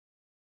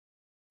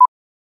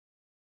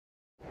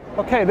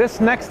Okay, this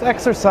next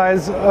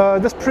exercise,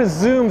 this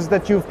presumes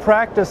that you've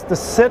practiced the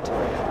sit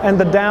and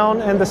the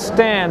down and the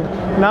stand.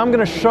 Now I'm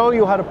going to show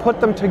you how to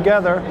put them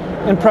together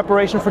in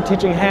preparation for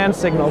teaching hand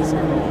signals.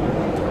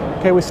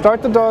 Okay, we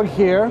start the dog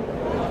here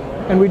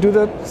and we do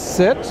the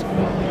sit,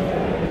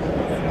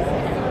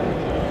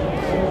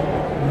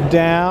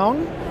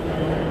 down,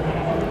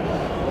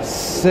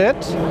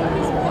 sit,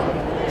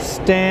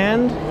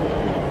 stand,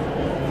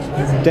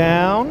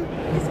 down,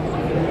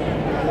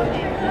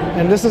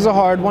 and this is a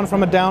hard one,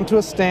 from a down to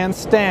a stand,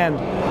 stand.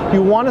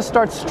 You want to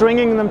start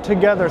stringing them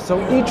together so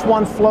each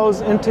one flows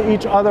into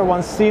each other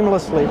one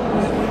seamlessly.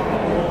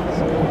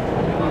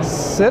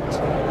 Sit,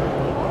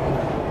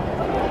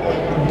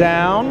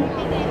 down,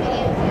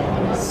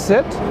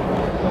 sit,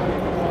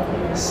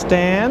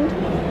 stand,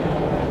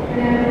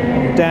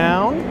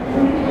 down,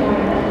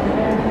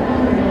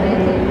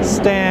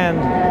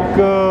 stand.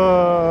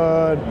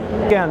 Good.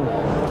 Again,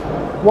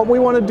 what we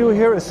want to do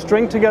here is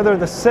string together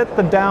the sit,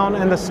 the down,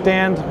 and the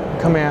stand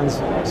commands.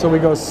 So we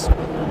go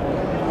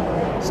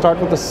start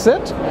with the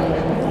sit,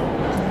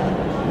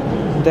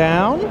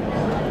 down,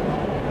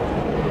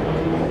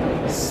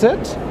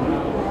 sit,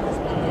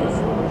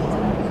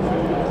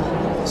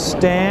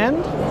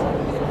 stand,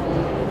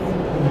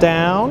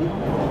 down,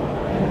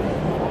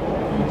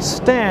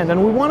 stand.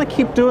 And we want to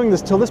keep doing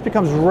this till this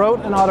becomes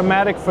rote and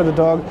automatic for the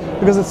dog,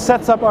 because it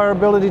sets up our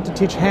ability to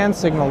teach hand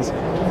signals.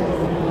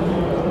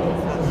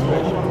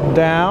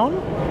 Down,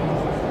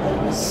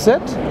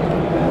 sit,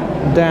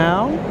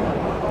 down,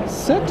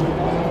 sit,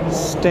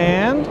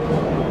 stand,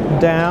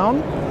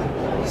 down,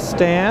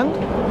 stand,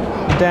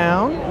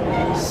 down,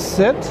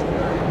 sit,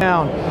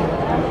 down.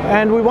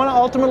 And we want to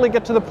ultimately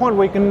get to the point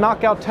where you can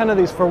knock out 10 of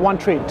these for one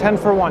treat. 10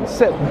 for one.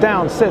 Sit,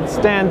 down, sit,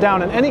 stand,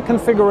 down, in any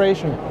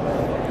configuration.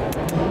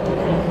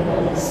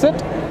 Sit,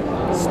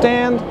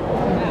 stand,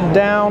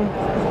 down,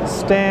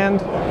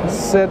 stand,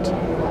 sit.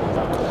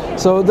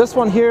 So this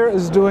one here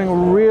is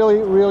doing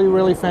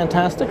really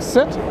fantastic.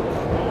 Sit,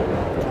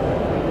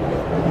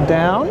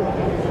 down,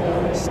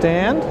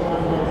 stand,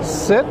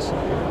 sit,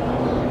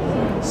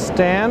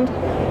 stand,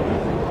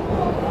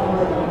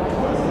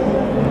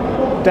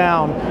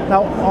 down.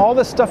 Now all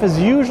this stuff is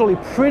usually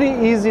pretty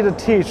easy to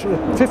teach.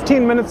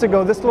 15 minutes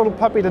ago this little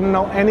puppy didn't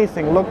know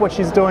anything. Look what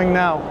she's doing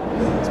now.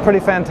 It's pretty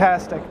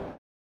fantastic.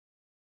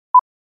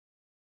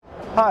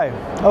 Hi.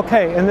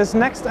 Okay, in this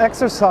next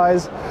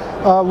exercise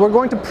we're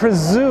going to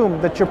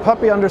presume that your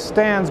puppy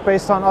understands,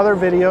 based on other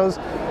videos,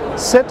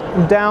 sit,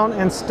 down,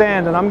 and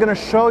stand. And I'm going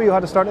to show you how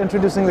to start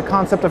introducing the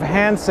concept of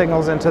hand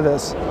signals into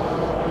this.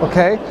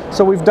 Okay,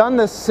 so we've done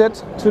this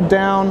sit to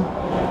down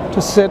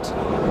to sit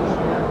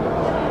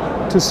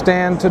to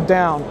stand to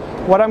down.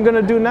 What I'm going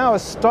to do now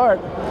is start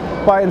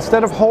by,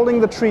 instead of holding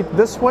the treat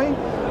this way,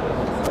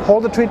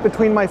 hold the treat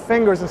between my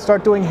fingers and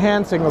start doing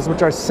hand signals,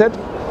 which are sit,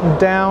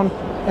 down,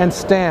 and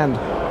stand.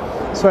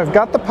 So I've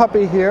got the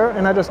puppy here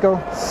and I just go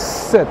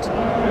sit.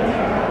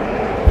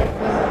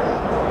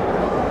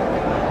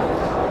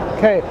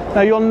 Okay,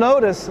 now you'll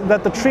notice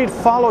that the treat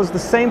follows the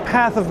same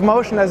path of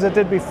motion as it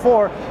did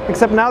before,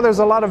 except now there's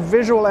a lot of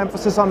visual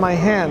emphasis on my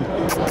hand.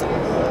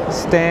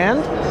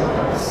 Stand,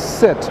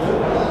 sit.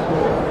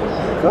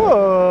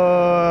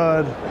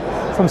 Good.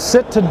 From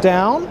sit to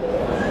down,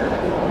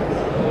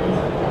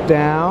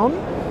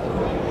 down.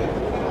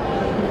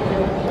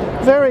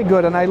 Very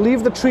good, and I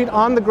leave the treat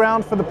on the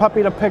ground for the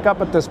puppy to pick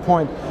up at this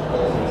point.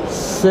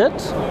 Sit.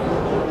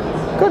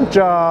 Good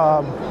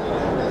job.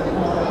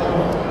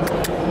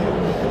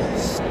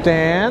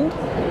 Stand.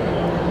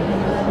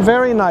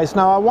 Very nice.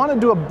 Now I want to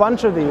do a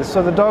bunch of these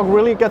so the dog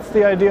really gets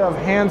the idea of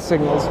hand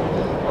signals.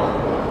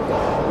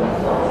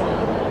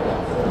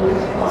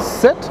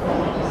 Sit.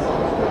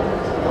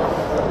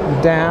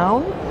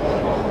 Down.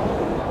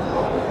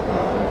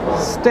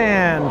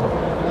 Stand.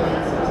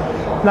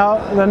 Now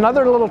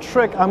another little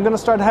trick, I'm going to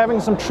start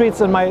having some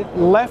treats in my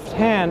left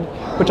hand,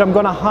 which I'm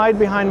going to hide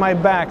behind my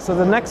back. So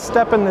the next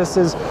step in this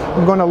is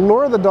I'm going to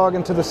lure the dog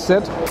into the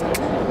sit,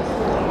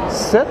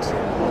 sit,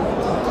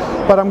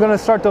 but I'm going to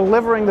start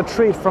delivering the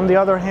treat from the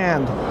other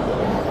hand.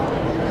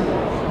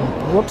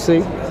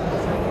 Whoopsie.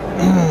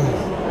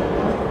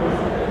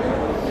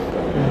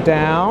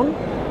 Down,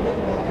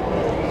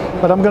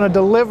 but I'm going to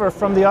deliver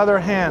from the other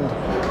hand.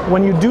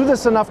 When you do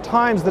this enough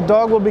times, the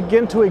dog will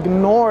begin to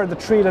ignore the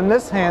treat in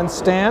this hand,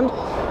 stand,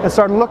 and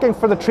start looking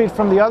for the treat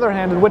from the other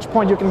hand, at which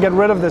point you can get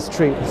rid of this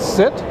treat.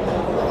 Sit.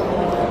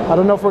 I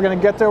don't know if we're going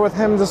to get there with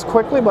him this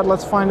quickly, but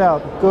let's find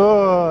out.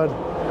 Good.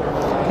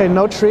 Okay,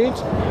 no treat.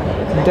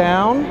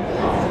 Down.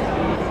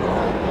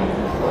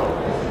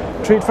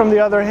 Treat from the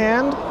other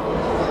hand.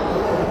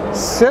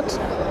 Sit.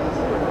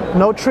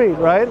 No treat,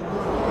 right?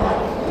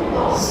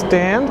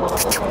 Stand.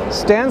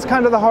 Stand's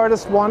kind of the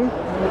hardest one,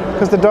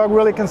 because the dog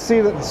really can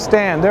see that.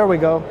 Stand, there we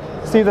go.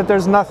 See that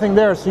there's nothing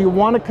there. So you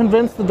want to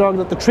convince the dog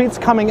that the treat's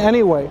coming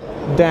anyway.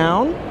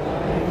 Down.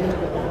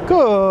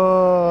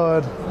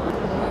 Good.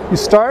 You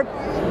start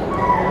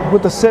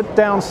with the sit,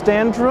 down,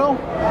 stand drill.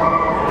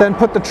 Then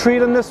put the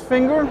treat in this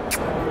finger,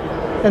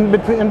 in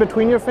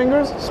between your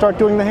fingers. Start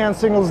doing the hand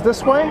signals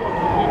this way.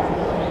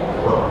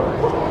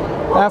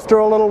 After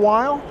a little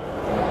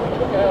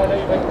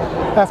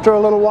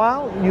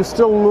while, you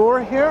still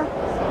lure here,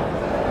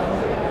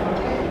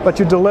 but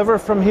you deliver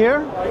from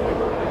here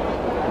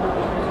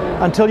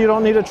until you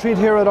don't need a treat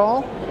here at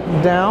all.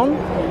 Down,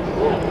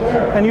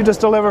 and you just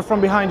deliver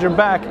from behind your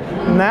back.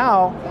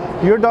 Now,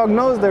 your dog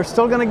knows they're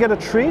still going to get a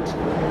treat,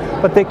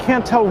 but they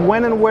can't tell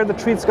when and where the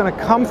treat's going to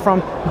come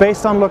from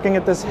based on looking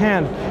at this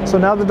hand. So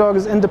now the dog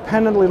is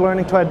independently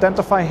learning to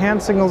identify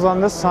hand signals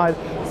on this side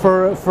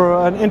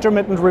for an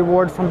intermittent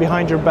reward from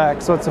behind your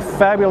back. So it's a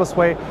fabulous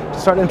way to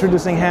start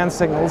introducing hand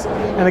signals.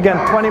 And again,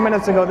 20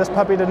 minutes ago, this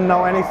puppy didn't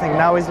know anything.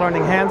 Now he's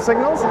learning hand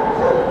signals.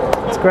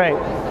 It's great.